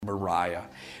Moriah.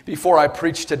 Before I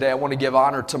preach today, I want to give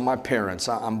honor to my parents.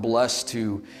 I'm blessed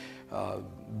to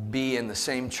be in the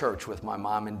same church with my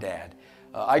mom and dad.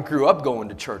 I grew up going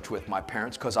to church with my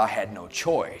parents because I had no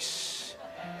choice.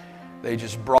 They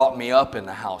just brought me up in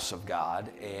the house of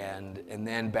God. And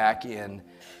then back in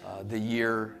the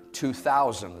year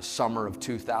 2000, the summer of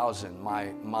 2000,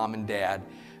 my mom and dad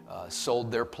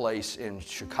sold their place in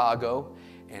Chicago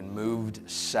and moved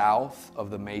south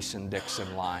of the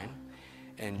Mason-Dixon line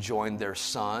and joined their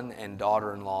son and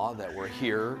daughter-in-law that were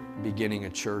here beginning a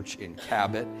church in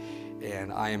Cabot.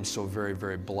 And I am so very,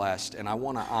 very blessed. And I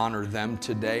want to honor them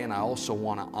today, and I also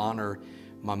want to honor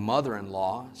my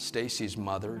mother-in-law, Stacy's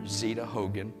mother, Zeta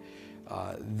Hogan.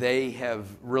 They have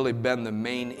really been the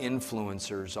main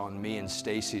influencers on me and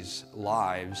Stacy's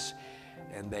lives,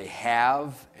 and they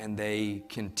have and they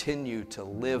continue to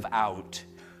live out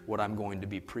what I'm going to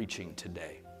be preaching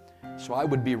today. So I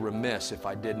would be remiss if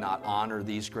I did not honor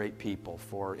these great people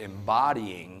for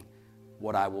embodying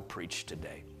what I will preach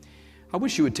today. I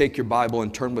wish you would take your Bible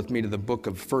and turn with me to the book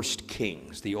of 1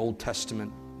 Kings, the Old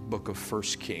Testament book of 1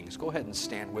 Kings. Go ahead and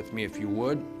stand with me if you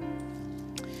would.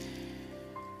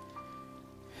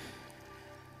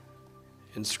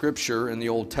 In Scripture, in the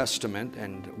Old Testament,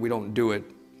 and we don't do it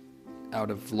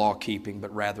out of law keeping,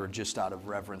 but rather just out of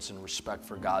reverence and respect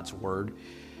for God's Word,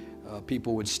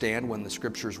 people would stand when the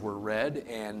Scriptures were read,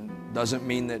 and doesn't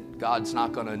mean that God's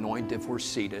not going to anoint if we're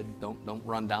seated. Don't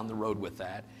run down the road with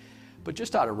that. But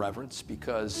just out of reverence,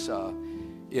 because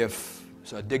if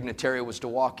a dignitary was to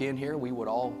walk in here, we would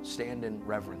all stand in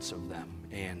reverence of them.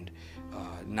 And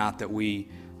not that we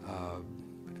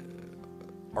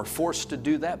are forced to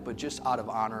do that, but just out of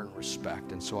honor and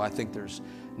respect. And so I think there's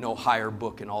no higher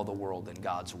book in all the world than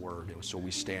God's Word. And so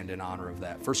we stand in honor of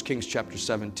that. 1 Kings chapter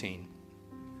 17.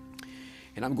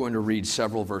 And I'm going to read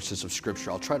several verses of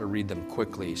Scripture. I'll try to read them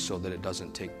quickly so that it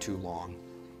doesn't take too long.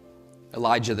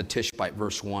 Elijah the Tishbite,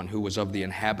 verse 1, who was of the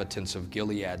inhabitants of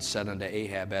Gilead, said unto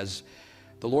Ahab, As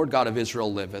the Lord God of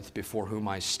Israel liveth, before whom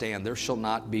I stand, there shall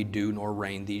not be dew nor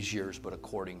rain these years, but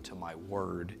according to my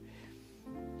word.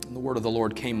 And the word of the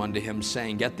Lord came unto him,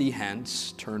 saying, Get thee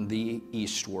hence, turn thee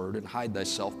eastward, and hide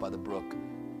thyself by the brook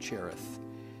Cherith,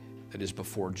 that is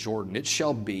before Jordan. It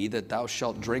shall be that thou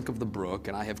shalt drink of the brook,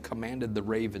 and I have commanded the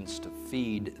ravens to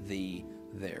feed thee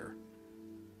there.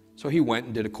 So he went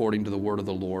and did according to the word of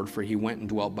the Lord, for he went and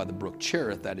dwelt by the brook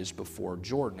Cherith, that is before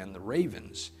Jordan. And the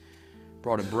ravens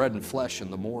brought him bread and flesh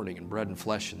in the morning, and bread and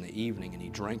flesh in the evening, and he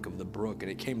drank of the brook.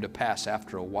 And it came to pass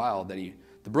after a while that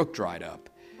the brook dried up,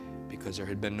 because there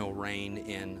had been no rain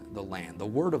in the land. The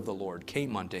word of the Lord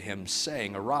came unto him,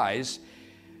 saying, Arise,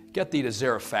 get thee to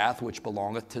Zarephath, which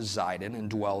belongeth to Zidon, and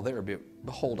dwell there.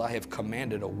 Behold, I have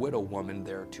commanded a widow woman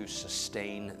there to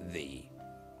sustain thee.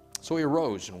 So he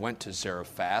arose and went to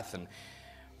Zarephath, and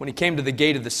when he came to the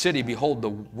gate of the city, behold, the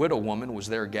widow woman was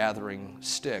there gathering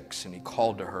sticks, and he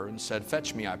called to her and said,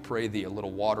 Fetch me, I pray thee, a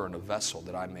little water in a vessel,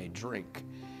 that I may drink.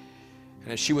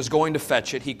 And as she was going to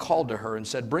fetch it, he called to her and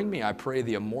said, Bring me, I pray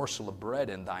thee, a morsel of bread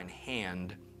in thine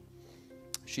hand.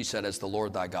 She said, As the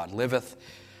Lord thy God liveth,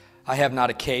 I have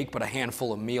not a cake, but a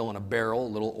handful of meal in a barrel, a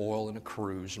little oil in a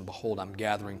cruse, and behold, I'm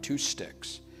gathering 2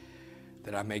 sticks,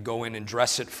 that I may go in and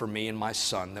dress it for me and my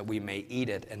son, that we may eat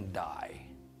it and die.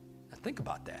 Now think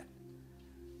about that.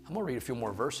 I'm going to read a few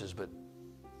more verses, but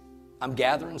I'm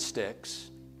gathering sticks.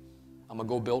 I'm going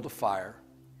to go build a fire.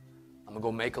 I'm going to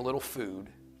go make a little food.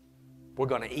 We're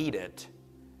going to eat it.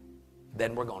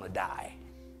 Then we're going to die.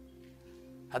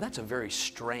 Now that's a very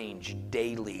strange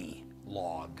daily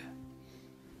log.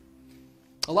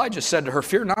 Elijah said to her,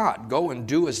 Fear not, go and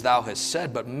do as thou hast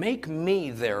said, but make me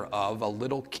thereof a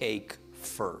little cake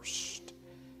first.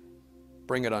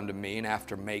 Bring it unto me, and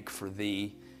after make for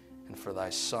thee and for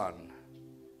thy son.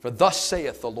 For thus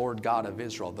saith the Lord God of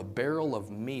Israel, The barrel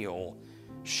of meal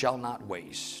shall not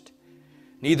waste,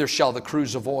 neither shall the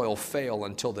cruse of oil fail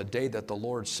until the day that the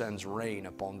Lord sends rain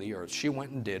upon the earth. She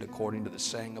went and did according to the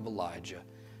saying of Elijah.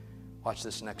 Watch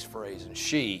this next phrase. And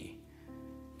she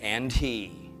and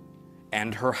he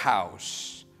and her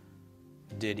house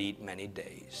did eat many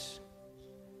days.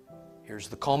 Here's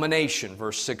the culmination,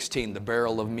 verse 16. The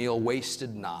barrel of meal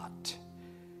wasted not,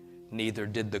 neither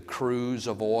did the cruse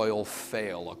of oil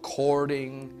fail,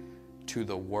 according to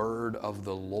the word of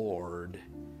the Lord,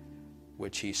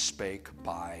 which he spake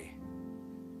by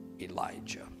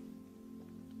Elijah.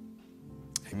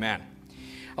 Amen.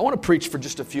 I want to preach for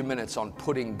just a few minutes on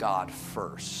putting God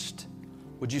first.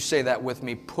 Would you say that with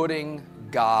me? Putting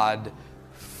God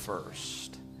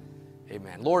first.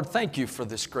 Amen. Lord, thank you for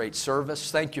this great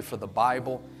service. Thank you for the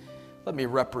Bible. Let me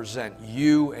represent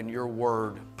you and your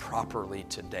word properly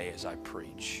today as I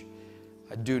preach.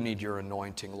 I do need your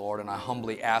anointing, Lord, and I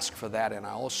humbly ask for that, and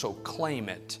I also claim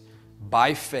it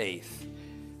by faith.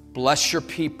 Bless your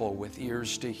people with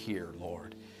ears to hear,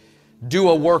 Lord. Do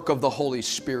a work of the Holy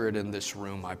Spirit in this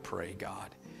room, I pray,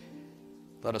 God.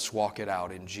 Let us walk it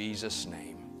out in Jesus'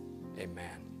 name.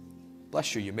 Amen.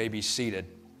 Bless you. You may be seated.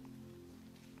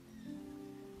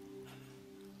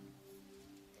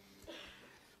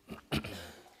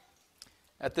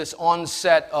 At this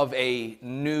onset of a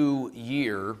new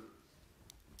year,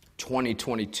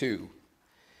 2022,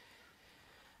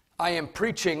 I am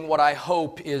preaching what I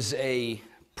hope is a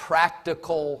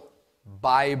practical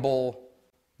Bible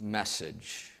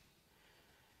message.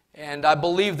 And I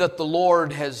believe that the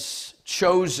Lord has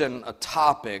chosen a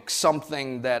topic,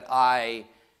 something that I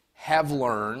have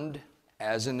learned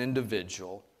as an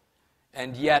individual,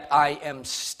 and yet I am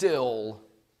still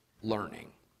learning.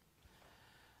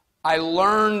 I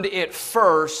learned it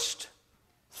first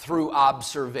through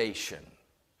observation.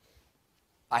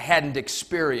 I hadn't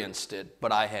experienced it,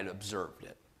 but I had observed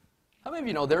it. How many of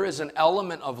you know there is an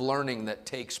element of learning that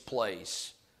takes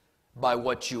place by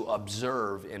what you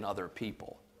observe in other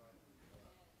people?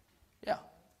 Yeah.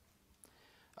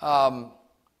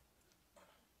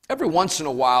 Every once in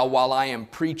a while I am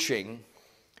preaching,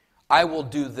 I will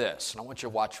do this. And I want you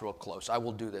to watch real close. I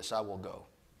will do this. I will go.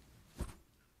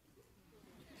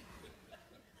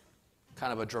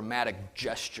 Kind of a dramatic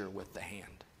gesture with the hand.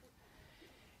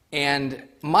 And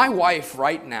my wife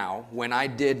right now, when I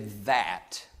did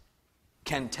that,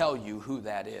 can tell you who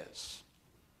that is.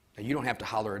 Now, you don't have to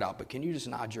holler it out, but can you just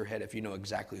nod your head if you know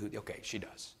exactly who? Okay, she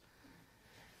does.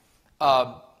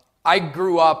 I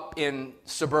grew up in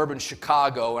suburban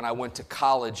Chicago, and I went to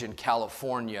college in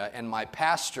California, and my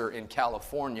pastor in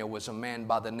California was a man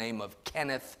by the name of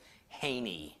Kenneth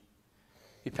Haney.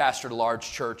 He pastored a large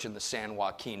church in the San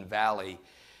Joaquin Valley,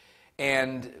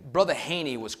 and Brother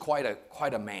Haney was quite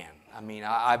a man. I mean,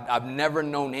 I've never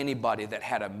known anybody that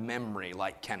had a memory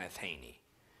like Kenneth Haney.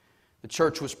 The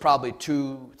church was probably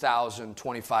 2,000,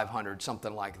 2,500,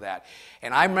 something like that.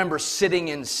 And I remember sitting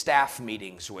in staff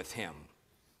meetings with him,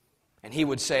 and he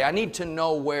would say, I need to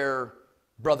know where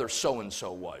Brother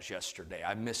so-and-so was yesterday.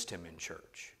 I missed him in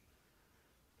church.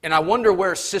 And I wonder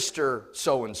where Sister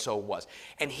so-and-so was.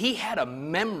 And he had a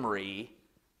memory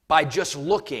by just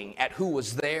looking at who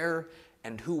was there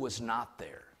and who was not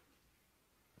there.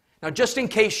 Now, just in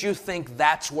case you think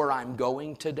that's where I'm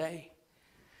going today,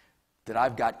 that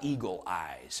I've got eagle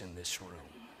eyes in this room.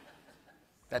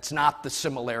 That's not the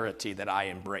similarity that I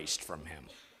embraced from him.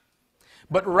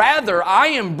 But rather,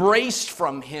 I embraced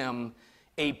from him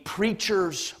a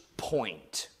preacher's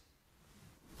point.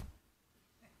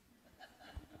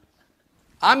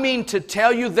 I mean to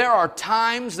tell you, there are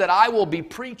times that I will be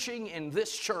preaching in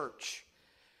this church,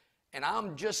 and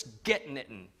I'm just getting it,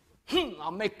 and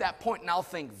I'll make that point, and I'll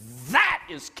think, that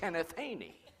is Kenneth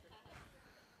Haney.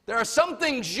 There are some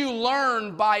things you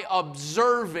learn by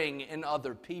observing in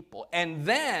other people, and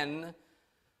then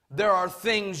there are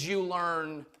things you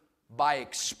learn by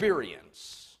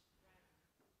experience.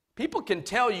 People can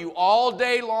tell you all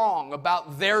day long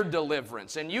about their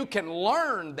deliverance, and you can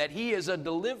learn that He is a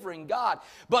delivering God.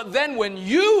 But then when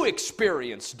you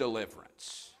experience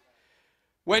deliverance,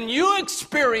 when you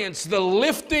experience the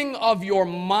lifting of your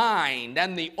mind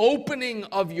and the opening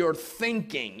of your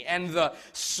thinking and the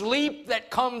sleep that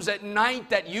comes at night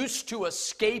that used to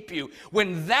escape you,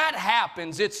 when that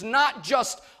happens, it's not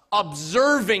just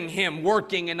observing Him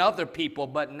working in other people,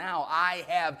 but now I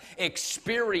have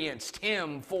experienced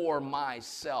Him for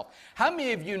myself. How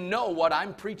many of you know what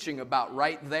I'm preaching about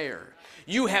right there?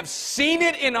 You have seen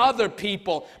it in other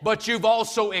people, but you've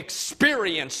also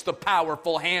experienced the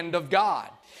powerful hand of God.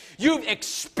 You've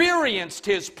experienced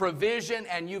His provision,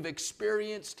 and you've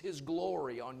experienced His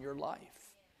glory on your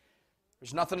life.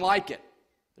 There's nothing like it.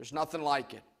 There's nothing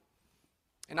like it.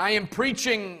 And I am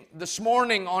preaching this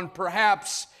morning on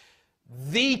perhaps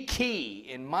the key,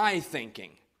 in my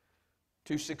thinking,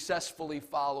 to successfully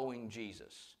following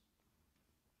Jesus.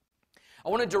 I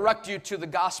want to direct you to the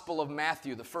Gospel of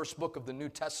Matthew, the first book of the New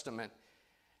Testament.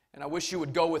 And I wish you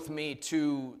would go with me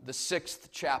to the 6th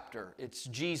chapter. It's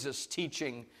Jesus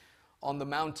teaching on the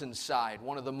mountainside,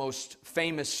 one of the most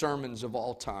famous sermons of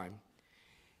all time.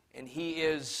 And He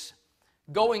is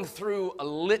going through a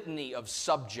litany of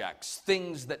subjects,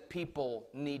 things that people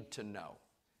need to know.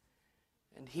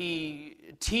 And He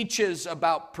teaches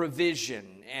about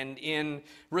provision, and in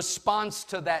response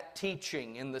to that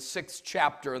teaching, in the 6th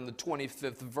chapter and the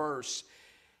 25th verse,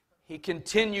 He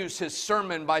continues His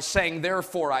sermon by saying,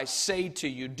 therefore I say to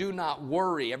you, do not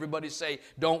worry. Everybody say,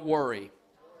 don't worry.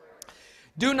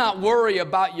 Do not worry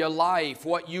about your life,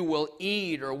 what you will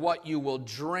eat or what you will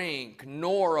drink,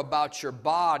 nor about your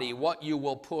body, what you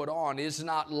will put on. Is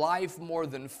not life more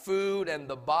than food and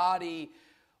the body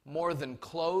more than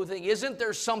clothing? Isn't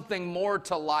there something more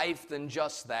to life than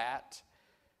just that?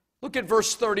 Look at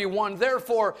verse 31.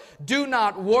 Therefore, do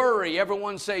not worry.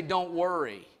 Everyone say, don't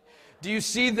worry. Do you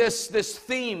see this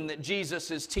theme that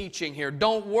Jesus is teaching here?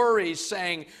 Don't worry,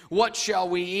 saying, what shall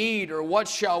we eat, or what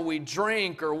shall we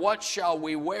drink, or what shall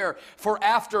we wear? For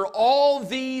after all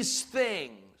these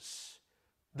things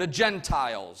the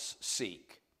Gentiles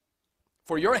seek.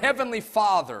 For your heavenly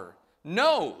Father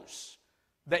knows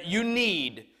that you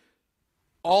need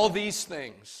all these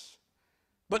things.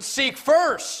 But seek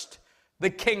first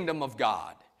the kingdom of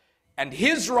God and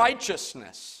His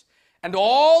righteousness, and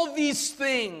all these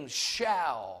things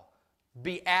shall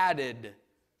be added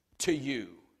to you.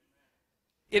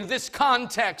 In this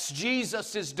context,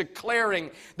 Jesus is declaring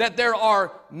that there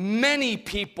are many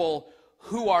people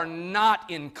who are not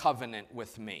in covenant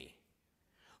with me,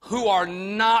 who are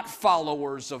not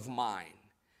followers of mine.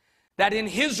 That in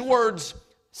His words,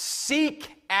 seek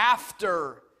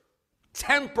after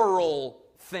temporal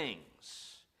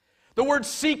things. The word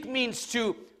seek means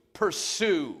to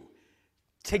pursue,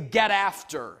 to get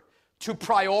after, to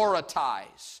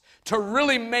prioritize, to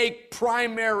really make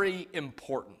primary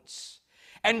importance.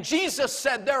 And Jesus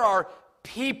said there are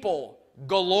people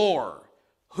galore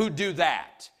who do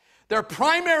that. Their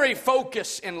primary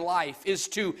focus in life is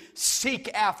to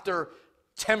seek after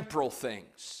temporal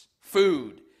things,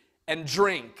 food and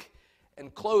drink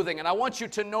and clothing. And I want you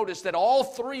to notice that all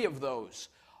three of those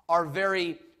are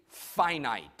very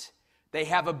finite. They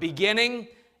have a beginning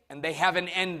and they have an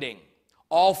ending.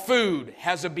 All food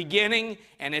has a beginning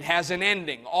and it has an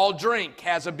ending. All drink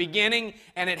has a beginning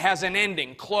and it has an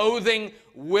ending. Clothing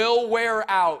will wear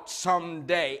out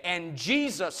someday. And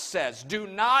Jesus says, do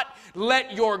not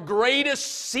let your greatest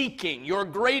seeking, your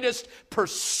greatest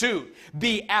pursuit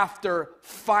be after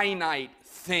finite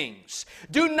things.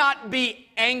 Do not be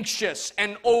anxious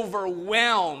and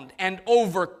overwhelmed and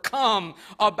overcome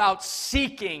about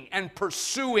seeking and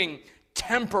pursuing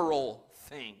temporal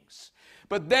things.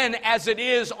 But then, as it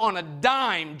is on a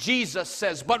dime, Jesus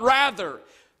says, but rather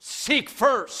seek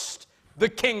first the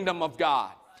kingdom of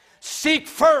God. Seek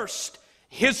first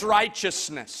His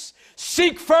righteousness.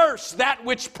 Seek first that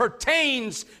which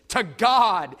pertains to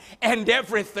God and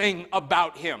everything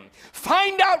about Him.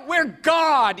 Find out where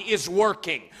God is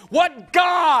working, what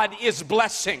God is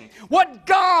blessing, what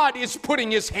God is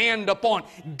putting His hand upon.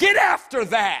 Get after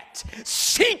that.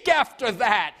 Seek after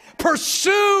that.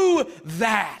 Pursue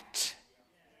that.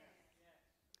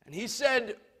 And He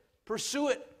said, pursue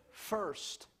it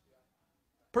first.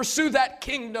 Pursue that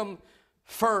kingdom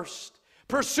first.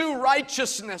 Pursue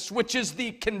righteousness, which is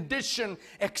the condition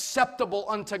acceptable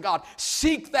unto God.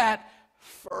 Seek that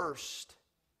first.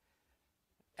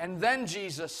 And then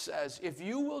Jesus says, if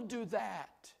you will do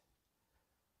that,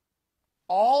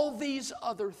 all these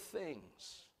other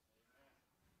things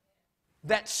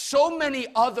that so many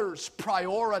others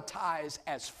prioritize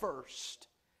as first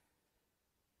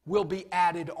will be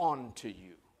added on to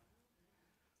you.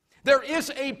 There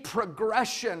is a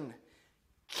progression.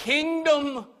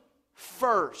 Kingdom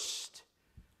first,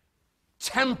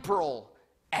 temporal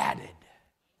added.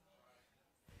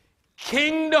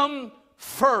 Kingdom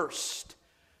first,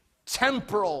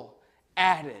 temporal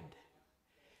added.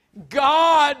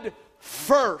 God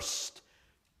first,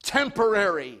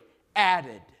 temporary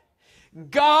added.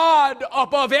 God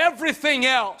above everything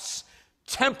else,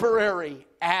 temporary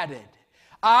added.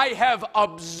 I have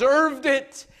observed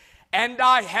it and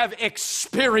I have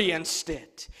experienced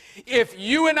it. If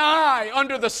you and I,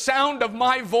 under the sound of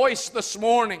my voice this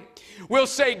morning, will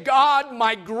say, God,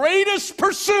 my greatest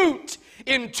pursuit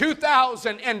in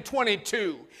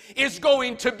 2022 is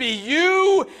going to be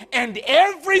you and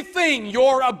everything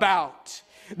you're about,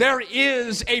 there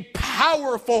is a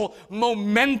powerful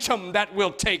momentum that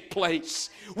will take place.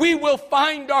 We will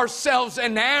find ourselves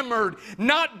enamored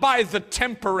not by the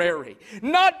temporary,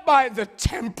 not by the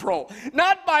temporal,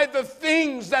 not by the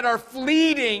things that are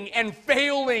fleeting and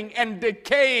failing and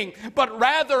decaying, but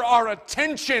rather our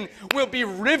attention will be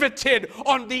riveted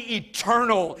on the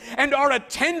eternal, and our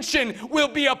attention will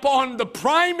be upon the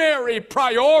primary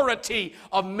priority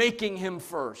of making Him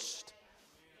first.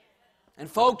 And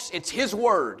folks, it's His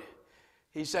word.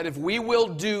 He said, if we will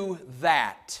do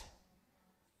that,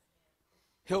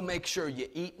 He'll make sure you're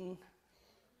eating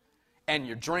and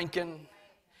you're drinking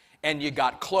and you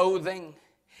got clothing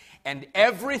and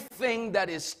everything that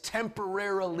is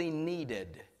temporarily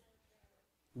needed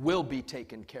will be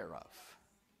taken care of.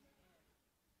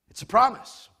 It's a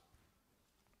promise.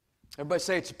 Everybody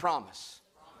say it's a promise.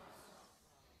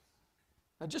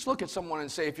 Now just look at someone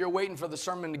and say, if you're waiting for the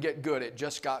sermon to get good, it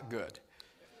just got good.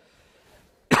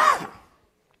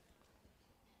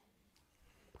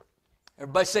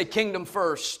 Everybody say kingdom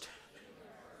first,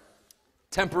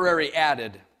 temporary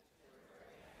added.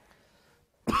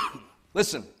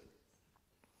 Listen,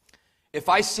 if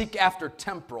I seek after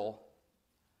temporal,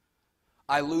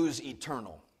 I lose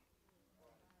eternal.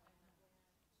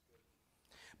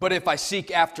 But if I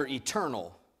seek after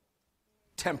eternal,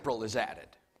 temporal is added.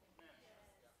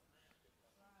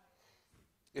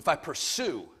 If I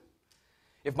pursue,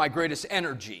 if my greatest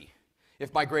energy,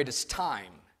 if my greatest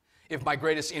time, if my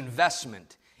greatest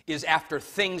investment is after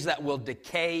things that will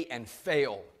decay and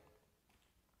fail,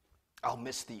 I'll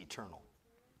miss the eternal.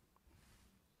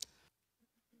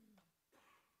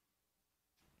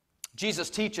 Jesus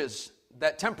teaches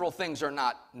that temporal things are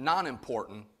not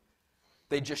non-important.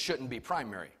 They just shouldn't be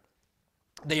primary.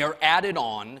 They are added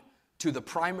on to the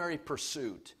primary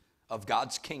pursuit of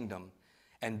God's kingdom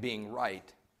and being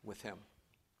right with Him.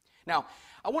 Now,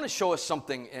 I want to show us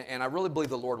something, and I really believe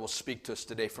the Lord will speak to us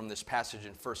today from this passage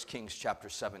in 1 Kings chapter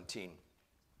 17.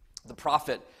 The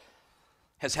prophet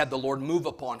has had the Lord move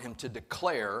upon him to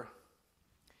declare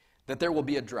that there will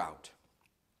be a drought,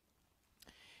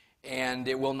 and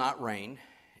it will not rain.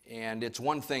 And it's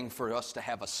one thing for us to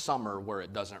have a summer where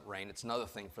it doesn't rain. It's another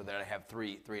thing for there to have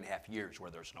three and a half years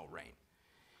where there's no rain.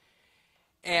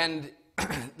 And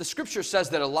the scripture says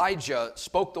that Elijah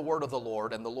spoke the word of the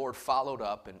Lord, and the Lord followed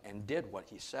up and did what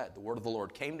he said. The word of the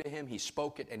Lord came to him, he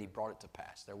spoke it, and he brought it to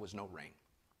pass. There was no rain.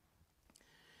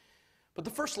 But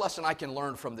the first lesson I can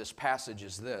learn from this passage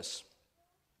is this.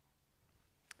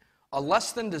 A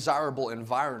less than desirable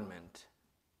environment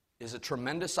is a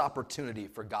tremendous opportunity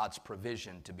for God's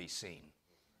provision to be seen.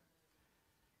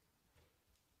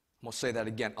 We'll say that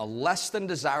again. A less than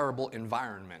desirable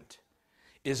environment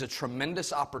is a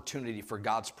tremendous opportunity for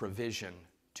God's provision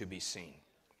to be seen.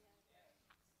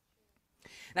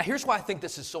 Now, here's why I think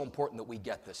this is so important that we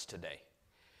get this today.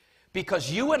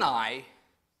 Because you and I,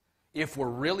 if we're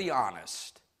really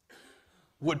honest,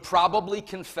 would probably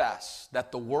confess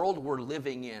that the world we're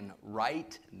living in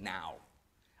right now,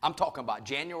 I'm talking about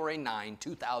January 9,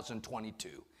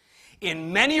 2022,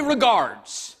 in many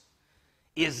regards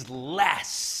is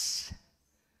less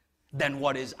than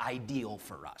what is ideal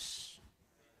for us.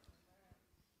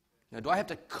 Now, do I have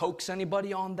to coax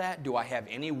anybody on that? Do I have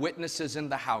any witnesses in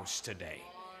the house today?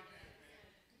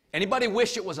 Anybody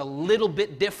wish it was a little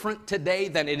bit different today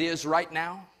than it is right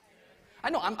now? I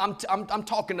know I'm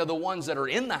talking to the ones that are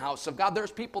in the house of God.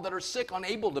 There's people that are sick,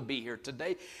 unable to be here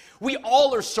today. We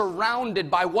all are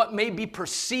surrounded by what may be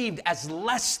perceived as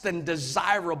less than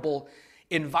desirable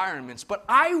environments. But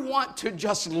I want to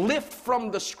just lift from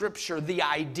the scripture the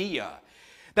idea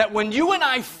that when you and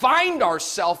I find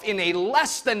ourselves in a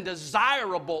less than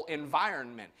desirable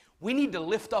environment, we need to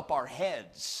lift up our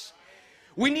heads.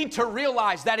 We need to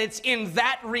realize that it's in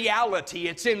that reality,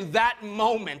 it's in that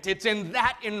moment, it's in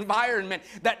that environment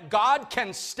that God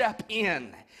can step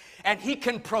in and He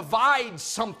can provide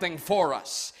something for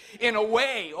us in a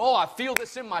way. Oh, I feel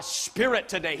this in my spirit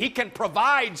today. He can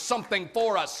provide something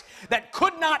for us that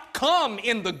could not come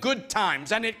in the good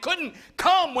times, and it couldn't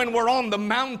come when we're on the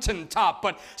mountaintop,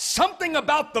 but something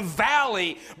about the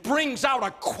valley brings out a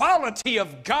quality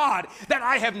of God that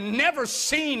I have never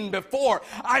seen before.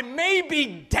 I may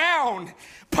be down,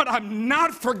 but I'm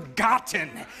not forgotten.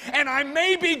 And I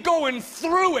may be going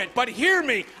through it, but hear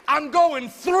me, I'm going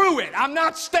through it. I'm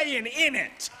not staying in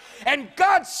it. And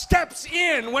God steps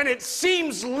in when it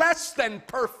seems less than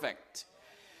perfect.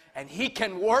 And He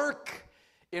can work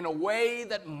in a way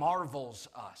that marvels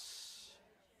us.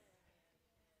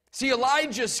 See,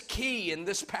 Elijah's key in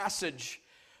this passage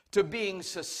to being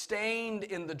sustained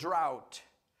in the drought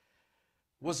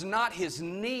was not his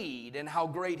need and how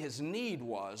great his need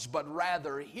was, but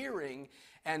rather hearing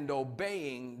and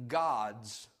obeying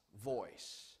God's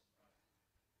voice.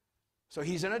 So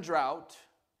he's in a drought.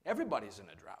 Everybody's in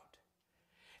a drought.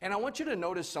 And I want you to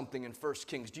notice something in 1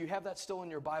 Kings. Do you have that still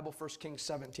in your Bible, 1 Kings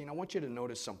 17? I want you to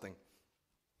notice something.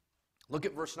 Look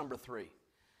at verse number 3.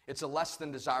 It's a less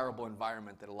than desirable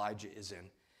environment that Elijah is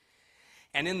in.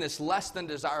 And in this less than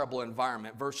desirable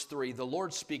environment, verse 3, the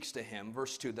Lord speaks to him.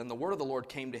 Verse 2, then the word of the Lord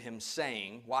came to him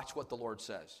saying, watch what the Lord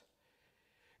says.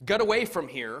 Get away from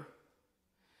here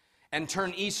and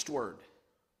turn eastward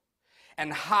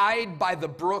and hide by the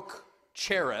brook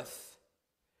Cherith,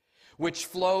 which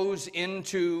flows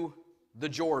into the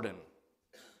Jordan.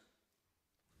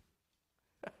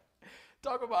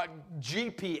 Talk about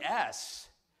GPS.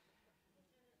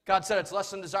 God said it's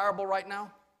less than desirable right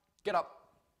now. Get up.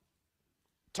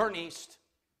 Turn east.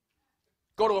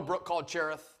 Go to a brook called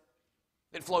Cherith.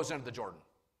 It flows into the Jordan.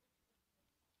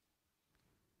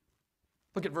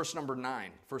 Look at verse number 9,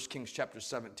 1 Kings chapter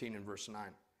 17 and verse 9.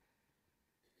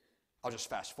 I'll just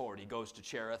fast forward. He goes to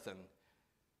Cherith, and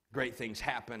great things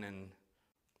happen, and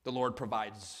the Lord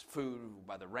provides food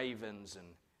by the ravens, and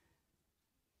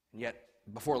yet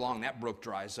before long that brook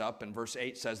dries up, and verse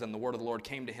 8 says, then the word of the Lord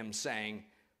came to him, saying,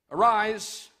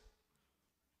 arise,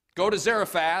 go to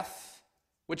Zarephath,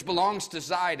 which belongs to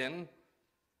Zidon,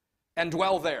 and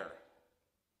dwell there.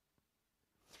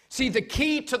 See, the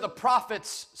key to the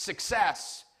prophet's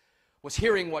success was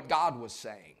hearing what God was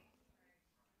saying,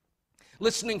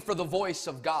 listening for the voice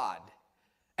of God,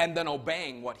 and then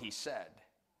obeying what he said.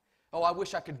 Oh, I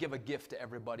wish I could give a gift to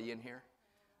everybody in here.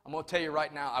 I'm going to tell you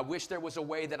right now, I wish there was a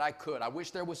way that I could. I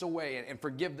wish there was a way, and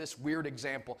forgive this weird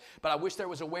example, but I wish there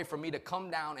was a way for me to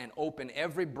come down and open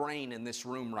every brain in this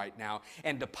room right now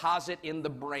and deposit in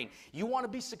the brain. You want to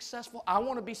be successful? I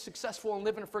want to be successful in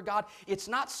living for God. It's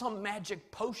not some magic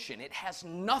potion. It has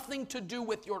nothing to do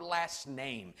with your last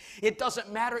name. It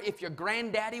doesn't matter if your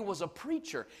granddaddy was a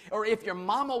preacher or if your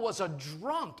mama was a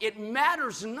drunk. It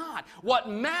matters not. What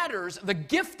matters, the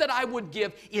gift that I would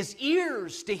give, is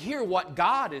ears to hear what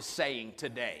God is saying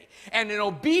today, and an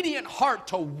obedient heart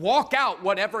to walk out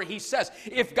whatever he says.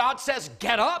 If God says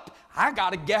get up, I got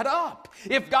to get up.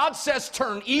 If God says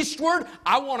turn eastward,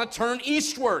 I want to turn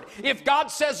eastward. If God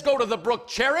says go to the brook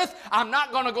Cherith, I'm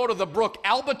not going to go to the brook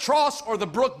Albatross or the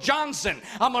brook Johnson.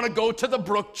 I'm going to go to the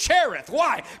brook Cherith.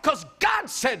 Why? Because God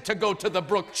said to go to the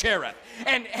brook Cherith.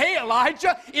 And hey,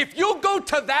 Elijah, if you'll go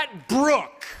to that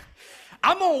brook,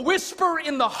 I'm going to whisper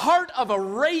in the heart of a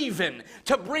raven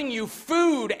to bring you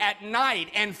food at night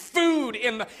and food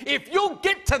in the... If you'll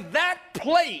get to that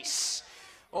place,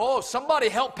 oh, somebody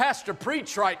help Pastor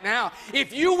preach right now.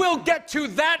 If you will get to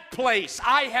that place,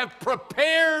 I have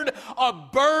prepared a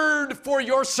bird for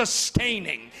your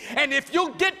sustaining. And if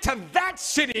you'll get to that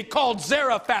city called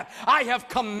Zarephath, I have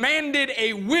commanded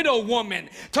a widow woman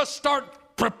to start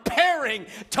preparing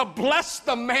to bless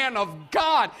the man of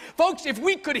God. Folks, if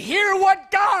we could hear what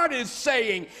God is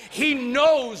saying, he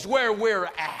knows where we're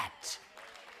at.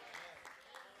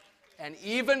 And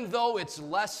even though it's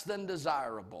less than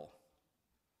desirable,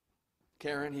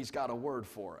 Karen, he's got a word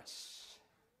for us.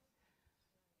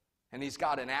 And he's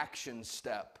got an action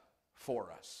step for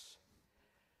us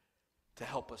to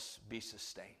help us be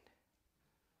sustained.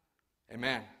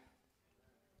 Amen.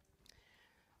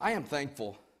 I am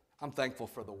thankful. I'm thankful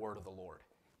for the word of the Lord.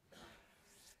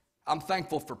 I'm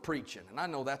thankful for preaching. And I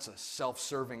know that's a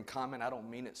self-serving comment. I don't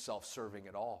mean it self-serving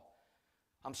at all.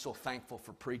 I'm so thankful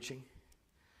for preaching.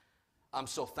 I'm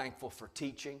so thankful for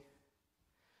teaching.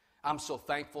 I'm so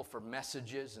thankful for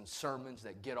messages and sermons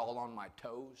that get all on my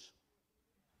toes.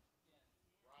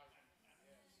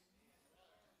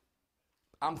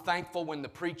 I'm thankful when the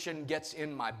preaching gets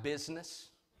in my business.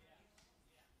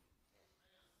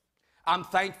 I'm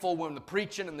thankful when the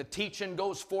preaching and the teaching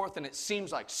goes forth and it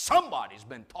seems like somebody's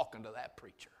been talking to that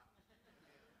preacher.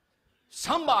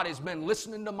 Somebody's been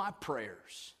listening to my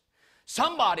prayers.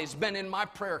 Somebody's been in my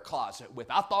prayer closet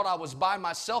with. I thought I was by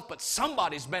myself, but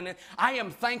somebody's been in. I am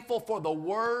thankful for the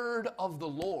word of the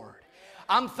Lord.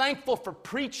 I'm thankful for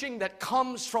preaching that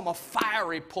comes from a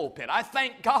fiery pulpit. I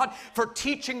thank God for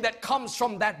teaching that comes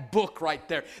from that book right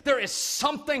there. There is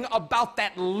something about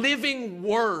that living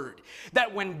word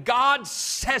that when God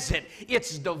says it,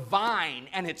 it's divine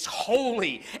and it's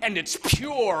holy and it's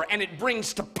pure and it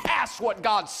brings to pass what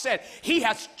God said. He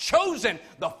has chosen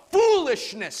the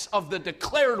foolishness of the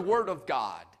declared word of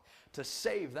God to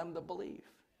save them to believe.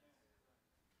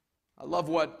 I love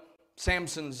what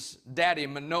Samson's daddy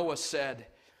Manoah said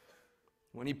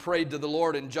when he prayed to the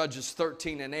Lord in Judges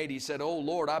 13 and 8. He said, "Oh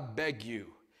Lord, I beg you,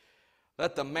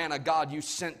 let the man of God you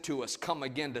sent to us come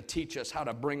again to teach us how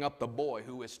to bring up the boy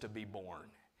who is to be born."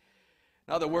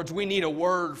 In other words, we need a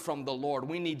word from the Lord.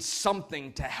 We need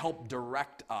something to help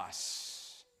direct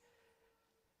us.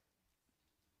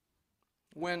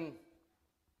 When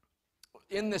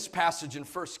in this passage in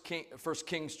 1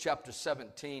 Kings chapter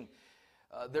 17,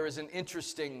 there is an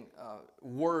interesting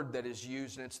word that is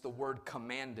used, and it's the word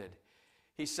commanded.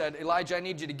 He said, "Elijah, I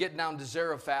need you to get down to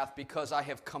Zarephath because I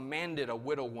have commanded a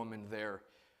widow woman there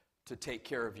to take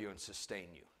care of you and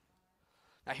sustain you."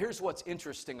 Now here's what's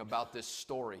interesting about this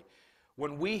story.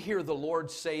 When we hear the Lord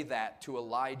say that to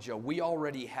Elijah, we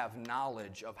already have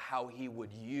knowledge of how he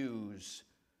would use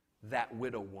that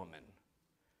widow woman.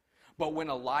 But when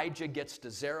Elijah gets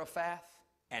to Zarephath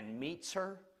and meets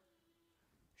her,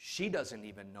 she doesn't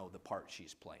even know the part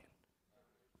she's playing.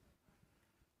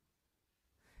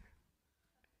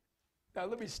 Now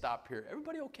let me stop here.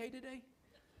 Everybody okay today?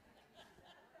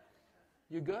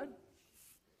 You good?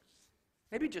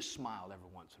 Maybe just smile every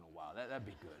once in a while. That'd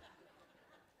be good.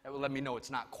 That will let me know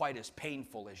it's not quite as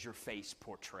painful as your face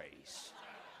portrays.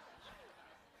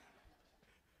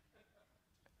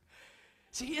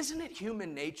 See, isn't it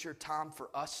human nature, Tom, for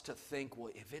us to think,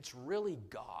 well, if it's really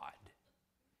God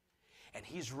and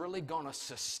He's really going to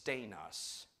sustain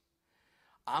us,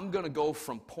 I'm going to go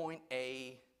from point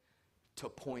A to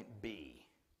point B.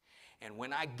 And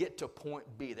when I get to point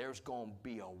B, there's going to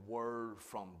be a word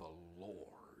from the Lord.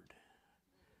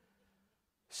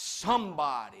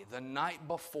 Somebody the night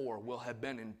before will have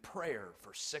been in prayer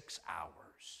for 6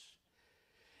 hours.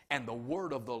 And the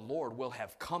word of the Lord will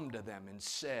have come to them and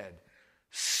said,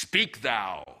 "Speak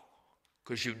thou,"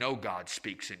 because you know God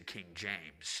speaks in King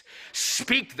James.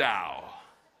 "Speak thou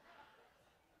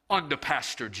unto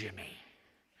Pastor Jimmy,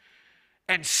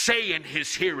 and say in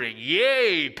his hearing,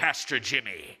 Yea, Pastor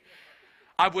Jimmy,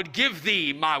 I would give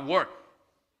thee my word."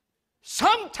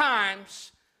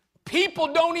 Sometimes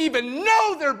people don't even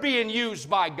know they're being used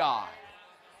by God.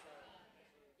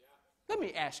 Let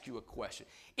me ask you a question.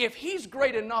 If He's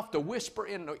great enough to whisper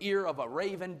in the ear of a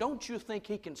raven, don't you think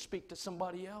He can speak to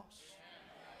somebody else?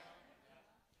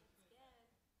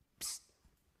 Psst,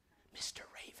 Mr.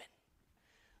 Raven,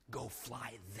 go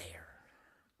fly there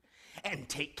and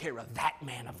take care of that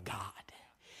man of God.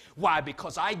 Why?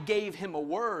 Because I gave him a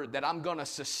word that I'm going to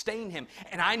sustain him,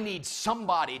 and I need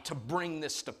somebody to bring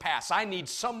this to pass. I need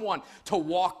someone to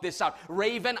walk this out.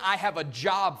 Raven, I have a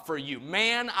job for you.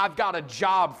 Man, I've got a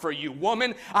job for you.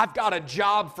 Woman, I've got a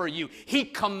job for you. He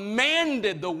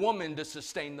commanded the woman to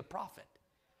sustain the prophet.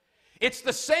 It's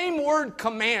the same word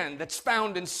command that's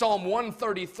found in Psalm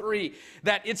 133,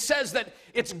 that it says that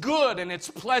it's good and it's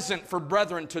pleasant for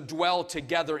brethren to dwell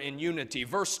together in unity.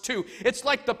 Verse 2, it's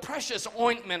like the precious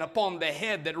ointment upon the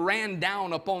head that ran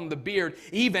down upon the beard,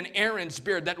 even Aaron's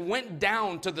beard, that went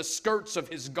down to the skirts of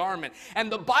his garment.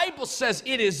 And the Bible says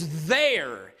it is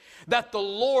there that the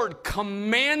Lord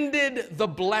commanded the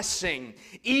blessing,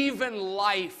 even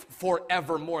life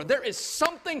forevermore. There is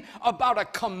something about a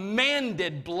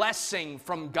commanded blessing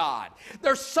from God.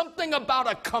 There's something about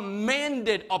a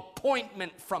commanded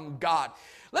appointment from God.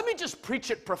 Let me just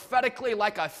preach it prophetically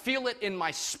like I feel it in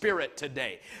my spirit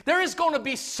today. There is going to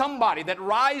be somebody that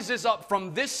rises up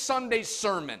from this Sunday's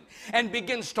sermon and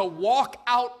begins to walk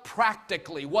out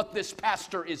practically what this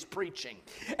pastor is preaching.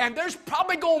 And there's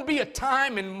probably going to be a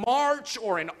time in March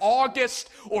or in August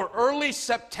or early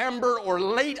September or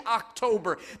late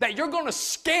October that you're going to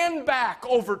scan back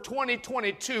over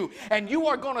 2022 and you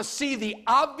are going to see the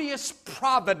obvious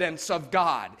providence of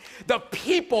God, the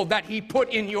people that He put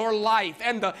in your life,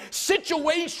 and the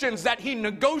situations that He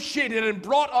negotiated and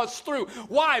brought us through.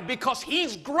 Why? Because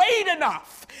He's great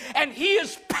enough and He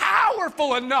is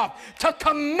powerful enough to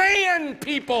command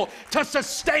people to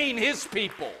sustain His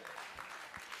people.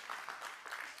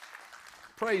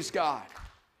 Praise God.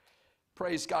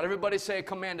 Praise God. Everybody say a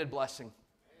commanded blessing.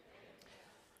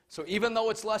 So even though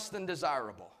it's less than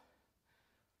desirable,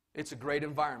 it's a great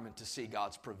environment to see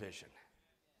God's provision.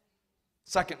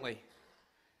 Secondly,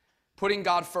 putting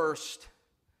God first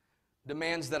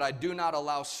demands that I do not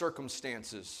allow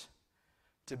circumstances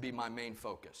to be my main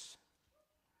focus.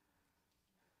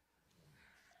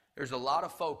 There's a lot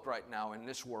of folk right now in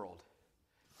this world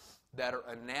that are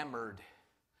enamored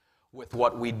with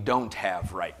what we don't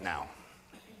have right now.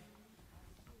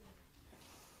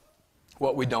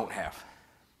 What we don't have.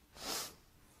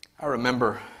 I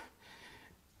remember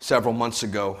several months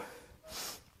ago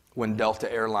when Delta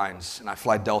Airlines, and I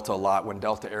fly Delta a lot, when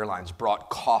Delta Airlines brought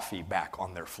coffee back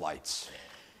on their flights.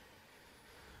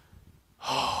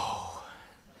 Oh,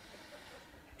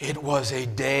 it was a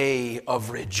day of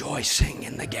rejoicing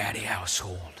in the Gaddy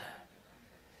household.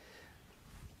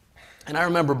 And I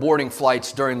remember boarding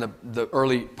flights during the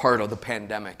early part of the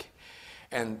pandemic,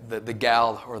 and the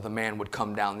gal or the man would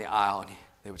come down the aisle and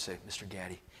they would say, "Mr.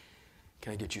 Gaddy,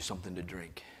 can I get you something to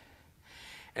drink?"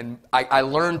 And I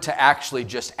learned to actually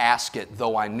just ask it.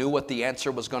 Though I knew what the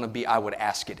answer was going to be, I would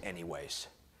ask it anyways.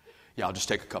 "Yeah, I'll just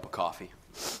take a cup of coffee."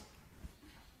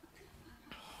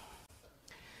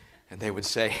 And they would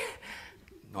say,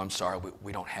 "No, I'm sorry,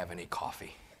 we don't have any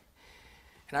coffee."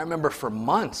 And I remember for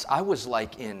months, I was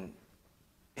like in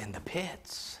the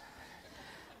pits.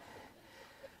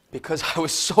 Because I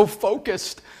was so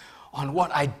focused on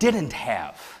what I didn't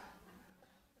have.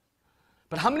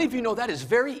 But how many of you know that is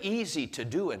very easy to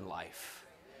do in life?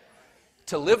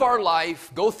 To live our life,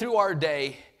 go through our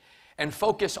day, and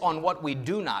focus on what we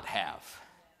do not have.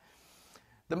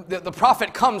 The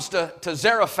prophet comes to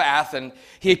Zarephath, and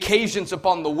he occasions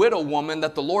upon the widow woman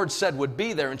that the Lord said would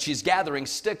be there, and she's gathering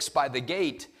sticks by the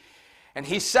gate. And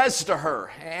he says to her,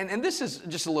 and this is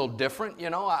just a little different, you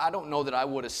know. I don't know that I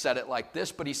would have said it like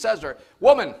this, but he says to her,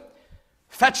 "Woman,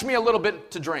 fetch me a little bit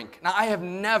to drink." Now, I have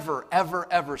never, ever,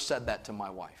 ever said that to my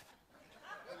wife.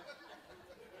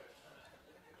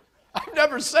 I've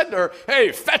never said to her,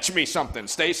 "Hey, fetch me something,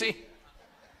 Stacy."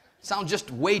 Sounds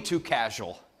just way too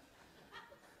casual.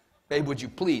 "Babe, would you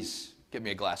please give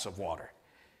me a glass of water?"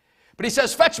 But he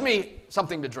says, "Fetch me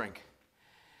something to drink."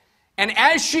 And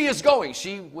as she is going,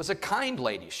 she was a kind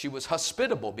lady. She was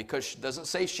hospitable, because she doesn't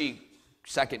say she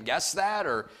second-guessed that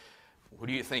or, "Who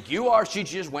do you think you are?" She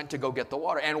just went to go get the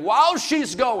water. And while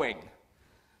she's going,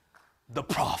 the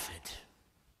prophet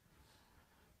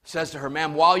says to her,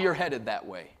 "Ma'am, while you're headed that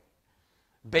way,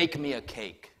 bake me a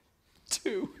cake,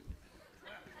 too."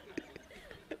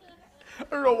 I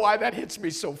don't know why that hits me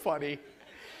so funny.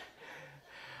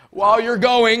 While you're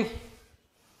going,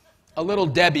 a little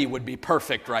Debbie would be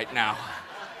perfect right now.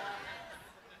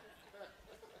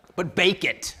 But bake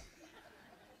it.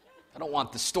 I don't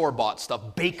want the store-bought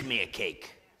stuff. Bake me a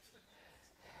cake.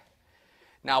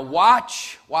 Now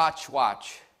watch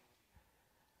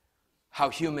how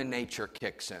human nature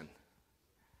kicks in.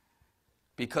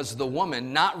 Because the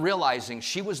woman, not realizing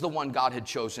she was the one God had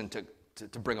chosen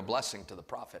to bring a blessing to the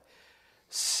prophet,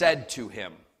 said to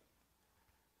him,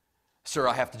 "Sir,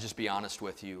 I have to just be honest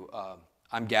with you.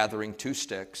 I'm gathering 2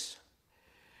 sticks,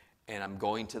 and I'm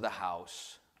going to the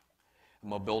house. I'm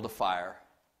going to build a fire.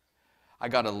 I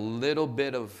got a little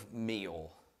bit of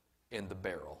meal in the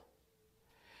barrel,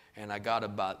 and I got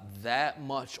about that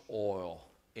much oil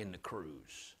in the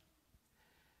cruse.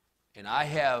 And I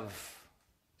have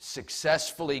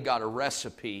successfully got a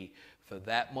recipe for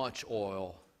that much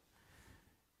oil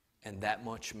and that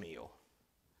much meal.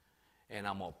 And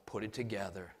I'm going to put it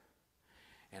together,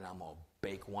 and I'm going to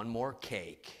bake one more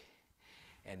cake,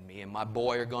 and me and my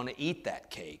boy are going to eat that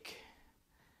cake,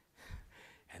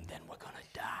 and then we're going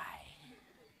to die."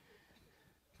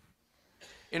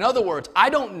 In other words, I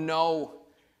don't know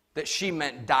that she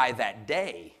meant die that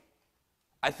day.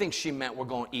 I think she meant we're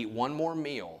going to eat one more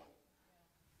meal,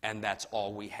 and that's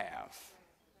all we have.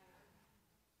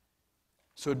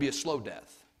 So it'd be a slow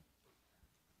death.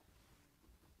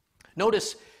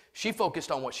 Notice, she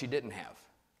focused on what she didn't have.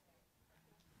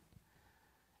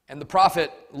 And the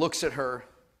prophet looks at her,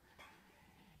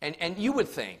 and you would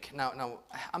think, now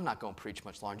I'm not going to preach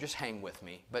much longer, just hang with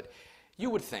me, but you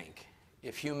would think,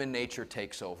 if human nature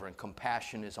takes over and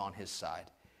compassion is on his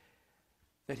side,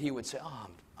 that he would say, "Oh,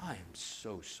 I am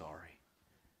so sorry.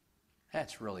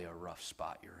 That's really a rough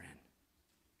spot you're in.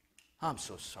 I'm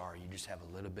so sorry you just have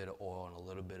a little bit of oil and a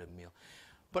little bit of meal."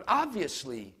 But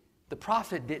obviously, the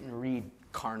prophet didn't read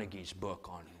Carnegie's book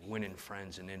on winning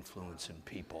friends and influencing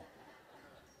people.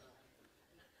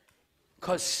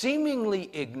 Because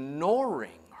seemingly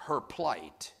ignoring her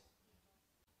plight,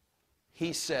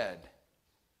 he said,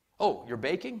 "Oh, you're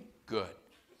baking? Good.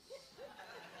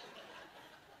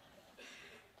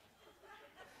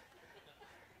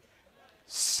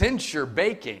 Since you're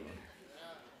baking,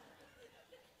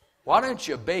 why don't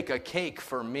you bake a cake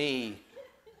for me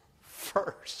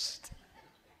first?"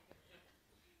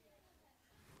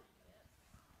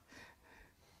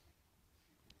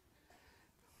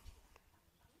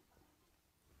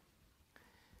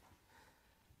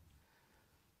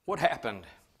 What happened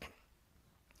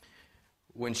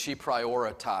when she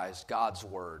prioritized God's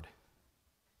word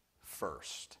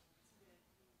first?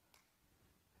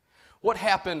 What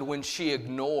happened when she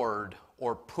ignored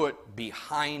or put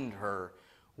behind her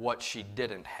what she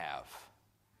didn't have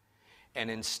and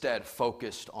instead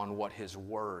focused on what his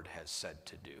word has said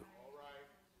to do?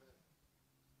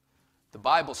 The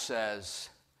Bible says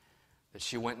that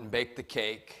she went and baked the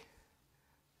cake,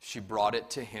 she brought it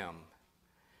to him,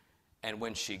 and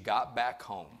when she got back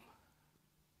home,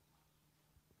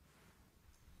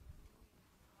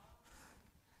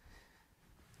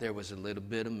 there was a little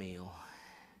bit of meal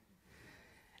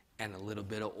and a little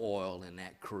bit of oil in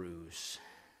that cruse.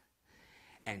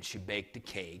 And she baked a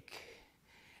cake,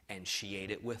 and she ate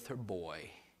it with her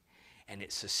boy, and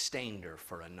it sustained her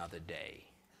for another day.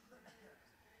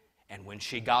 And when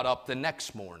she got up the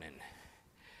next morning,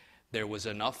 there was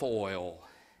enough oil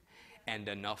and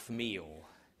enough meal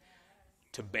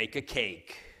to bake a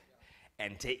cake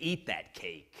and to eat that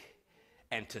cake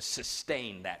and to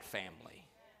sustain that family.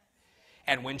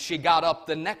 And when she got up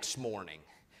the next morning,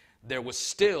 there was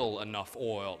still enough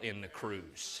oil in the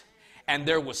cruse, and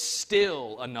there was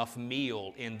still enough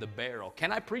meal in the barrel.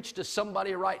 Can I preach to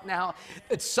somebody right now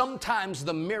that sometimes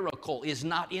the miracle is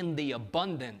not in the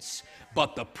abundance,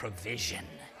 but the provision?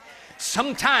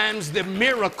 Sometimes the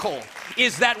miracle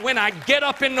is that when I get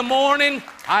up in the morning,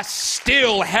 I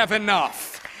still have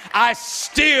enough. I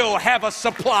still have a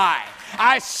supply.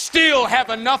 I still have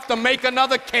enough to make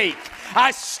another cake.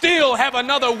 I still have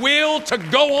another will to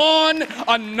go on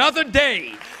another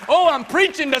day. Oh, I'm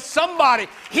preaching to somebody.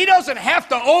 He doesn't have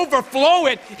to overflow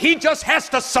it. He just has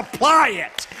to supply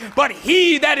it. But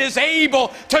he that is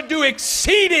able to do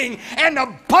exceeding and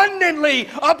abundantly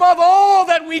above all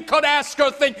that we could ask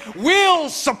or think will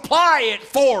supply it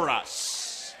for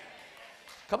us.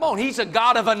 Come on, he's a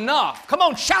God of enough. Come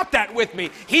on, shout that with me.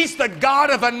 He's the God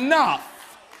of enough.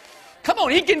 Come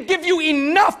on, he can give you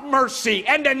enough mercy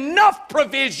and enough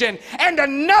provision and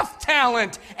enough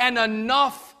talent and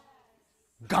enough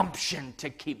gumption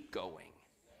to keep going.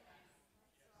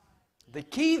 The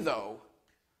key, though,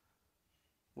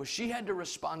 was she had to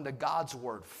respond to God's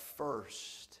word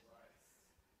first.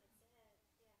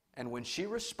 And when she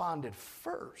responded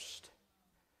first,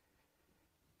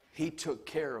 he took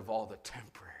care of all the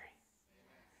temporary.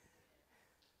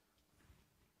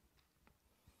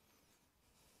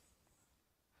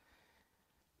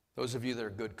 Those of you that are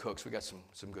good cooks, we got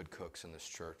some good cooks in this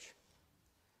church.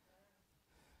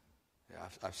 Yeah,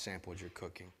 I've sampled your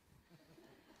cooking.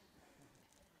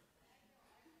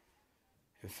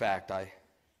 In fact, I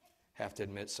have to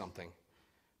admit something.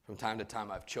 From time to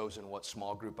time, I've chosen what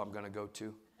small group I'm going to go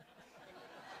to.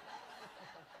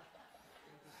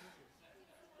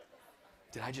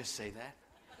 Did I just say that?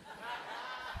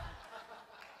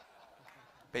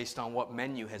 Based on what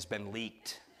menu has been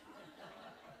leaked.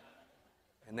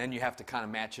 And then you have to kind of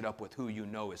match it up with who you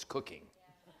know is cooking.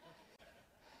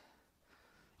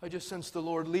 I just sense the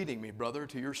Lord leading me, brother,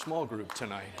 to your small group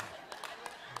tonight.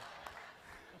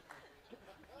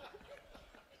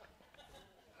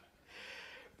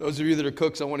 Those of you that are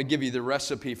cooks, I want to give you the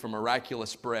recipe for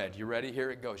miraculous bread. You ready? Here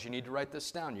it goes. You need to write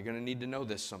this down. You're going to need to know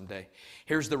this someday.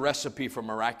 Here's the recipe for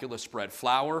miraculous bread.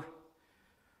 Flour,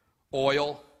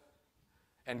 oil,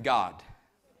 and God.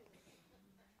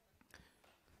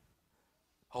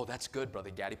 Oh, that's good, Brother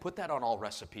Gaddy. Put that on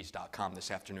allrecipes.com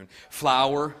this afternoon.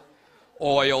 Flour,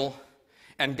 oil,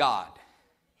 and God.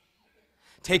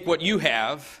 Take what you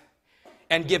have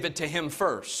and give it to Him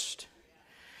first.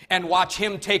 And watch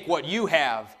Him take what you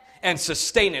have and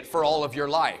sustain it for all of your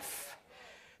life.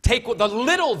 Take the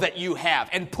little that you have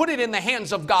and put it in the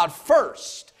hands of God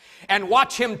first. And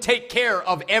watch Him take care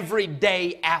of every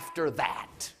day after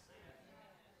that.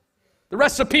 The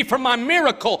recipe for my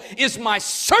miracle is my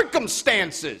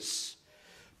circumstances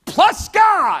plus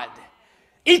God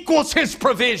equals His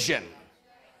provision.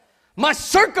 My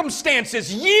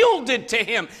circumstances yielded to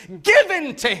Him,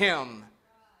 given to Him,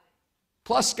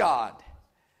 plus God.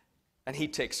 And He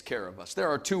takes care of us. There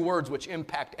are two words which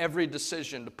impact every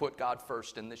decision to put God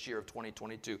first in this year of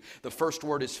 2022. The first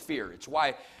word is fear. It's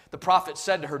why the prophet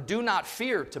said to her, do not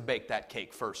fear to bake that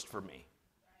cake first for me.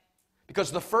 Because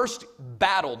the first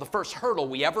battle, the first hurdle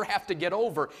we ever have to get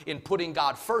over in putting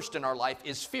God first in our life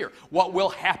is fear. What will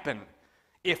happen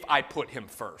if I put Him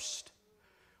first?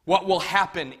 What will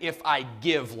happen if I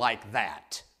give like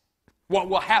that? What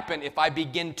will happen if I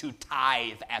begin to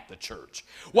tithe at the church?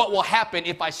 What will happen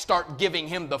if I start giving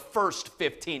Him the first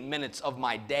 15 minutes of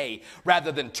my day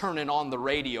rather than turning on the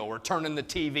radio or turning the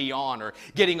TV on or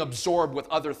getting absorbed with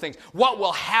other things? What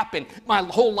will happen? My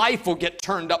whole life will get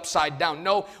turned upside down.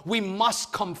 No, we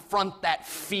must confront that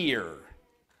fear.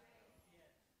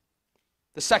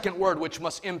 The second word which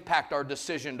must impact our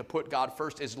decision to put God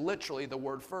first is literally the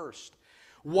word first.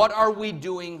 What are we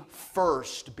doing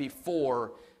first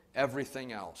before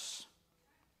everything else?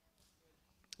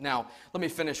 Now, let me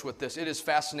finish with this. It is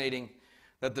fascinating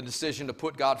that the decision to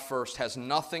put God first has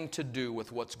nothing to do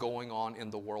with what's going on in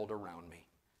the world around me.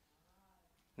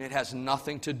 It has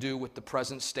nothing to do with the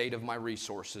present state of my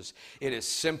resources. It is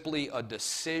simply a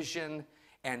decision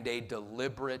and a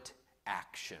deliberate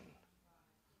action.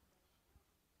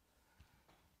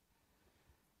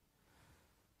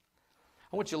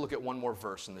 I want you to look at one more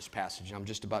verse in this passage. I'm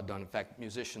just about done. In fact,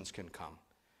 musicians can come.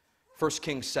 1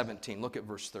 Kings 17, look at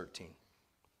verse 13.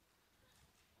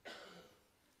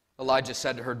 Elijah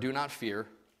said to her, do not fear.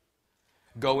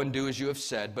 Go and do as you have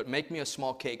said, but make me a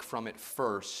small cake from it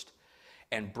first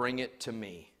and bring it to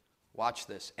me. Watch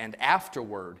this. And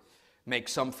afterward, make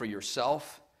some for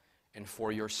yourself and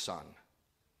for your son.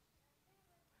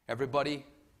 Everybody,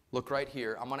 look right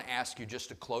here. I'm going to ask you just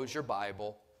to close your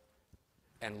Bible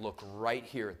and look right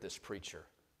here at this preacher.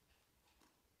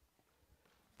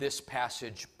 This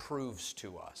passage proves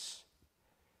to us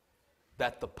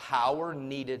that the power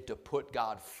needed to put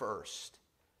God first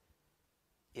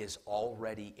is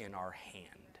already in our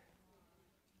hand.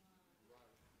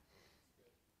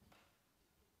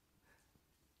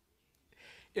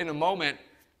 In a moment,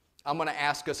 I'm going to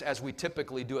ask us, as we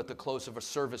typically do at the close of a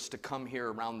service, to come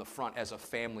here around the front as a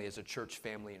family, as a church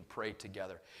family, and pray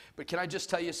together. But can I just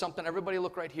tell you something? Everybody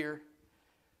look right here.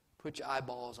 Put your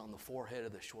eyeballs on the forehead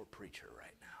of the short preacher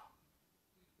right now.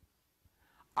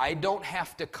 I don't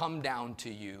have to come down to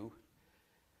you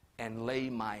and lay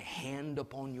my hand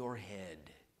upon your head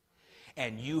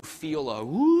and you feel a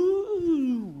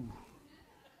woo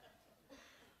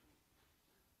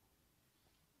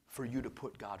for you to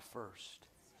put God first.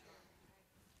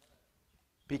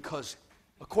 Because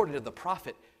according to the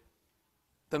prophet,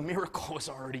 the miracle was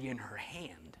already in her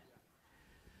hand.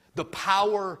 The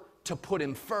power to put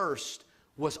him first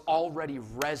was already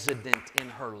resident in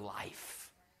her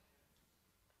life.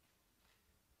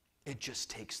 It just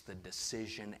takes the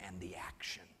decision and the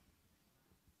action.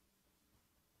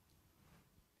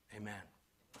 Amen.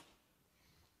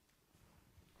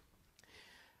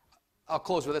 I'll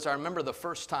close with this. I remember the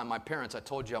first time my parents, I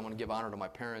told you I want to give honor to my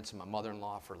parents and my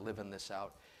mother-in-law for living this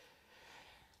out.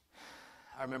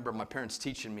 I remember my parents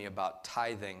teaching me about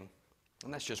tithing,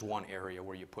 and that's just one area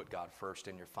where you put God first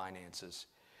in your finances.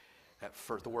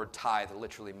 The word tithe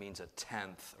literally means a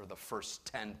tenth, or the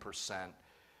first 10%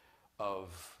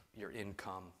 of your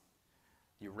income.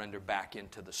 You render back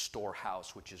into the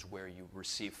storehouse, which is where you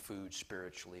receive food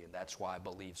spiritually, and that's why I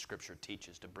believe Scripture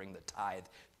teaches to bring the tithe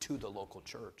to the local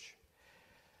church.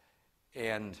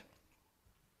 And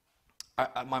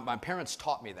my parents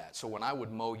taught me that. So when I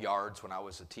would mow yards when I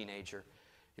was a teenager,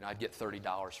 I'd get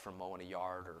 $30 for mowing a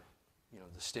yard, or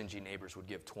the stingy neighbors would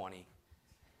give $20.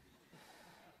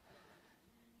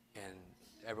 And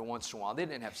every once in a while, they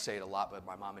didn't have to say it a lot, but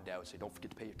my mom and dad would say, "Don't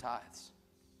forget to pay your tithes."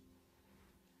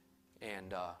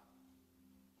 And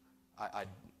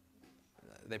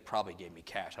they probably gave me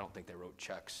cash. I don't think they wrote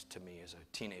checks to me as a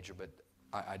teenager, but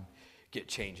I'd get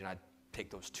change and I'd take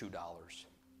those $2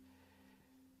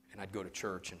 and I'd go to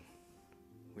church, and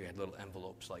we had little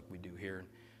envelopes like we do here, and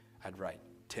I'd write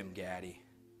Tim Gaddy,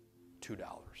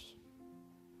 $2.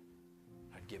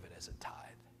 I'd give it as a tithe.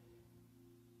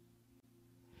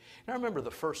 And I remember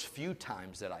the first few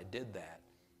times that I did that,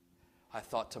 I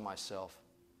thought to myself,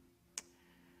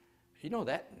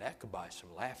 that could buy some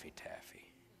Laffy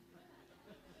Taffy.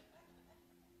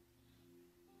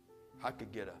 I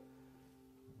could get a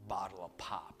bottle of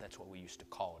pop. That's what we used to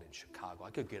call it in Chicago.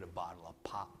 I could get a bottle of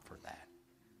pop for that.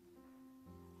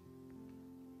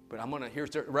 But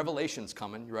here's Revelation's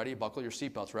coming. You ready? Buckle your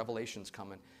seatbelts. Revelation's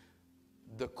coming.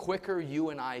 The quicker you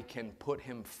and I can put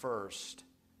him first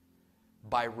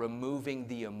by removing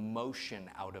the emotion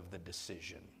out of the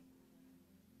decision,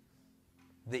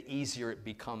 the easier it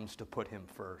becomes to put him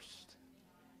first.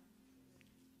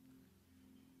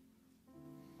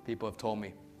 People have told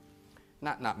me,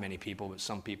 not many people, but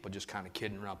some people just kind of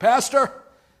kidding around, "Pastor,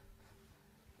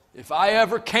 if I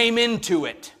ever came into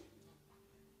it,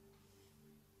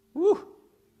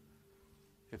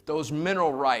 if those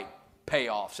mineral right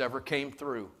payoffs ever came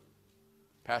through,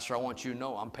 Pastor, I want you to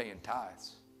know I'm paying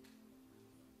tithes.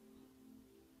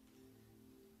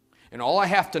 And all I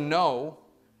have to know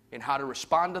in how to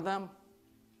respond to them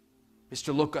is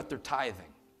to look at their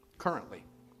tithing currently."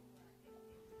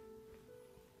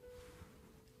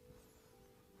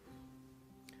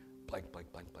 Blank,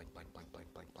 blank, blank, blank, blank, blank,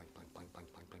 blank, blank, blank, blank, blank,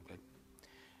 blank, blank, blank, blank.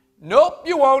 Nope,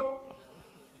 you won't.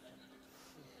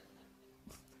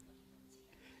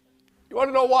 You want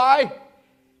to know why?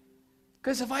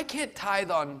 Because if I can't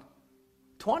tithe on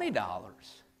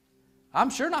 $20, I'm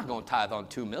sure not going to tithe on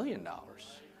 $2 million.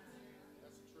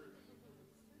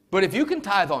 But if you can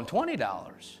tithe on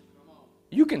 $20,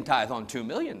 you can tithe on $2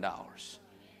 million.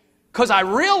 Because I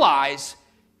realize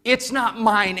it's not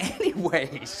mine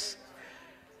anyways.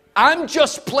 I'm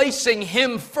just placing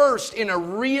him first in a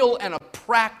real and a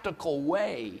practical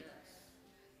way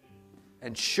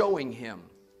and showing him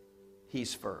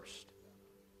he's first.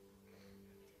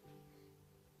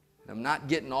 And I'm not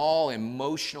getting all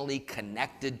emotionally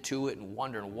connected to it and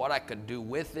wondering what I could do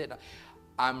with it.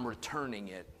 I'm returning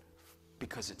it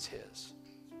because it's his.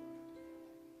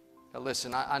 Now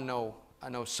listen, I know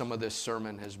some of this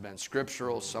sermon has been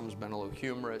scriptural, some's been a little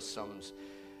humorous, some's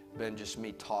been just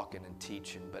me talking and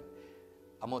teaching, but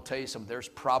I'm going to tell you something. There's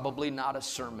probably not a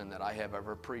sermon that I have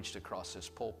ever preached across this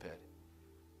pulpit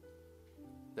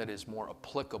that is more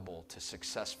applicable to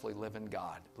successfully living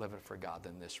for God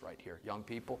than this right here. Young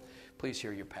people, please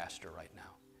hear your pastor right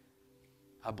now.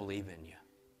 I believe in you.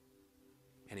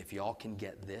 And if y'all can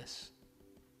get this,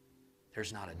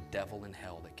 there's not a devil in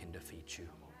hell that can defeat you.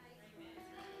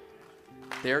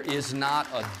 There is not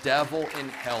a devil in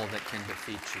hell that can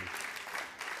defeat you.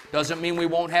 Doesn't mean we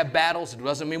won't have battles. It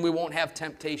doesn't mean we won't have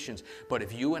temptations. But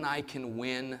if you and I can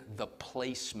win the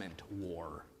placement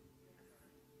war,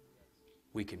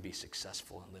 we can be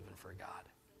successful in living for God.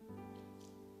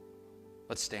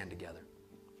 Let's stand together.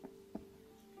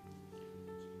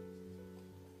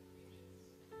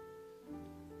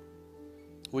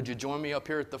 Would you join me up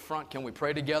here at the front? Can we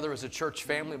pray together as a church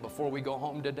family before we go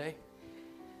home today?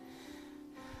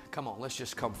 Come on, let's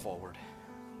just come forward.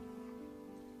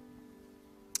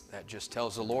 That just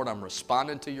tells the Lord, I'm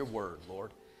responding to your word,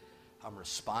 Lord. I'm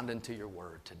responding to your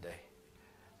word today.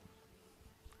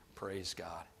 Praise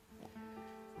God.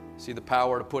 See, the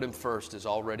power to put him first is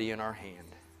already in our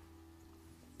hand.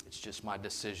 It's just my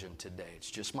decision today.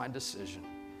 It's just my decision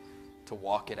to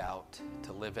walk it out,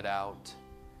 to live it out,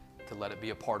 to let it be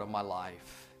a part of my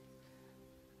life.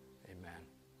 Amen.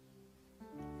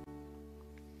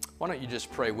 Why don't you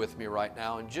just pray with me right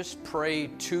now and just pray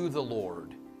to the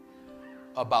Lord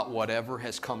about whatever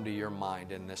has come to your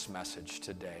mind in this message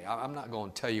today. I'm not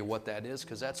going to tell you what that is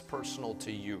because that's personal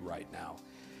to you right now.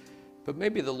 But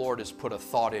maybe the Lord has put a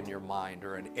thought in your mind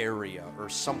or an area or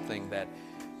something that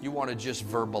you want to just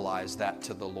verbalize that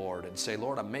to the Lord and say,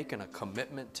 Lord, I'm making a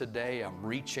commitment today. I'm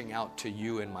reaching out to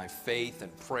you in my faith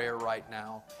and prayer right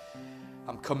now.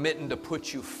 I'm committing to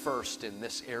put you first in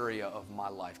this area of my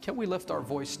life. Can we lift our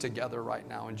voice together right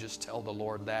now and just tell the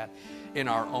Lord that in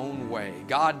our own way?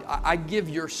 God, I give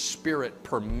your Spirit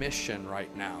permission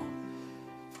right now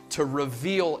to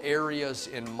reveal areas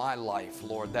in my life,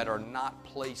 Lord, that are not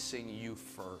placing you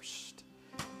first.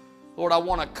 Lord, I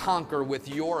want to conquer with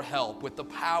your help, with the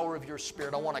power of your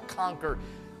Spirit. I want to conquer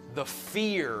the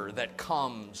fear that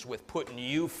comes with putting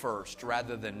you first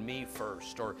rather than me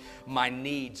first or my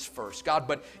needs first. God,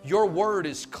 but your word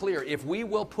is clear. If we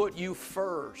will put you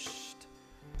first,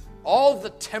 all the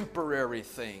temporary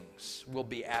things will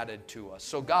be added to us.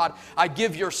 So God, I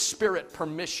give your Spirit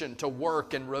permission to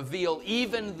work and reveal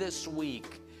even this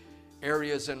week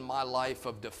areas in my life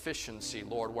of deficiency,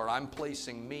 Lord, where I'm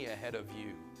placing me ahead of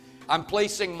you. I'm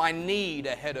placing my need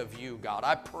ahead of you, God.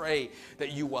 I pray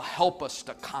that you will help us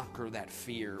to conquer that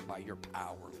fear by your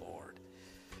power, Lord.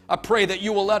 I pray that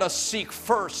you will let us seek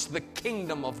first the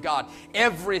kingdom of God,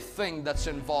 everything that's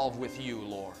involved with you,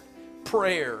 Lord.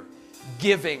 Prayer,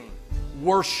 giving,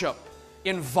 worship,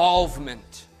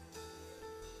 involvement,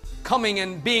 coming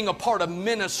and being a part of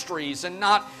ministries and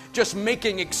not just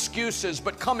making excuses,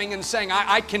 but coming and saying,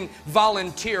 I can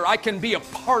volunteer. I can be a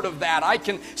part of that. I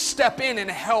can step in and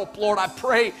help. Lord, I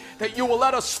pray that you will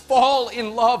let us fall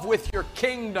in love with your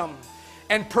kingdom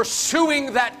and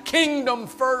pursuing that kingdom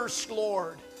first,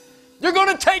 Lord. You're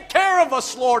going to take care of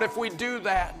us, Lord, if we do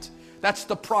that. That's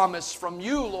the promise from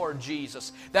you, Lord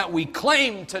Jesus, that we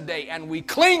claim today and we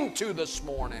cling to this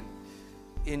morning.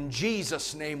 In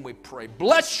Jesus' name we pray.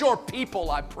 Bless your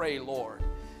people, I pray, Lord.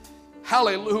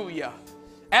 Hallelujah.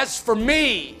 As for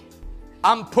me,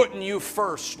 I'm putting you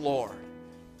first, Lord.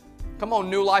 Come on,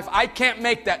 New Life. I can't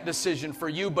make that decision for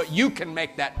you, but you can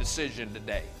make that decision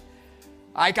today.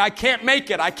 I can't make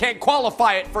it. I can't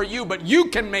qualify it for you, but you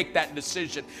can make that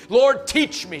decision. Lord,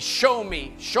 teach me. Show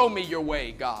me your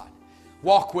way, God.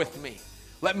 Walk with me.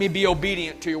 Let me be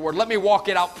obedient to your word. Let me walk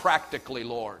it out practically,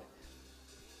 Lord.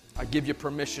 I give you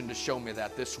permission to show me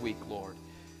that this week, Lord,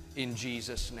 in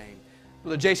Jesus' name.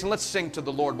 Brother Jason, let's sing to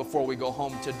the Lord before we go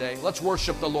home today. Let's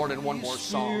worship the Lord in one more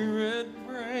song.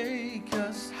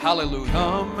 Hallelujah.